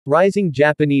Rising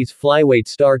Japanese flyweight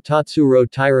star Tatsuro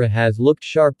Taira has looked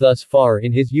sharp thus far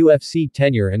in his UFC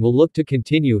tenure and will look to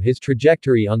continue his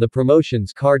trajectory on the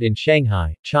promotion's card in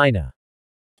Shanghai, China.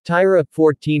 Taira,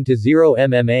 14-0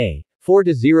 MMA,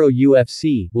 4-0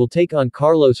 UFC, will take on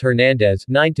Carlos Hernandez,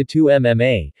 9-2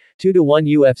 MMA,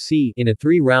 2-1 UFC, in a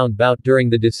 3-round bout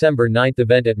during the December 9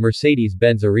 event at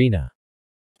Mercedes-Benz Arena.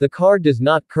 The card does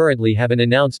not currently have an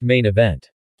announced main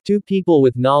event. Two people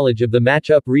with knowledge of the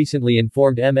matchup recently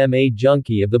informed MMA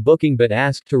Junkie of the booking but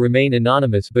asked to remain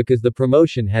anonymous because the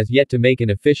promotion has yet to make an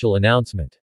official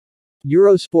announcement.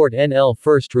 Eurosport NL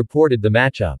first reported the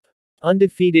matchup.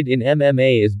 Undefeated in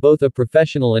MMA as both a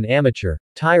professional and amateur,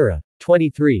 Taira,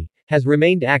 23, has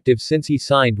remained active since he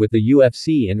signed with the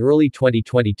UFC in early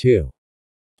 2022.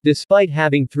 Despite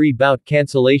having 3 bout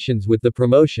cancellations with the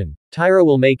promotion, Taira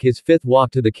will make his 5th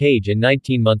walk to the cage in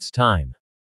 19 months' time.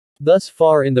 Thus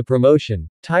far in the promotion,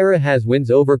 Taira has wins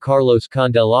over Carlos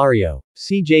Candelario,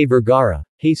 CJ Vergara,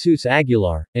 Jesus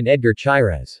Aguilar, and Edgar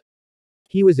Chairez.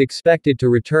 He was expected to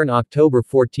return October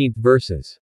 14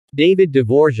 versus David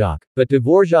Dvorak, but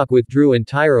Dvorak withdrew and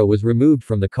Taira was removed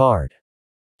from the card.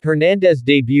 Hernandez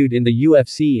debuted in the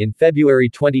UFC in February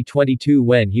 2022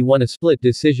 when he won a split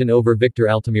decision over Victor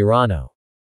Altamirano.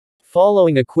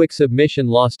 Following a quick submission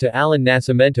loss to Alan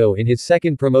Nascimento in his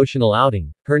second promotional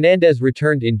outing, Hernandez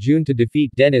returned in June to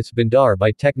defeat Dennis Bandar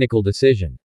by technical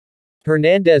decision.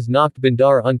 Hernandez knocked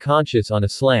Bandar unconscious on a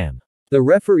slam. The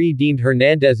referee deemed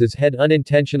Hernandez's head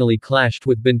unintentionally clashed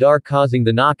with Bandar causing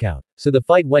the knockout, so the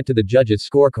fight went to the judges'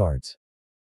 scorecards.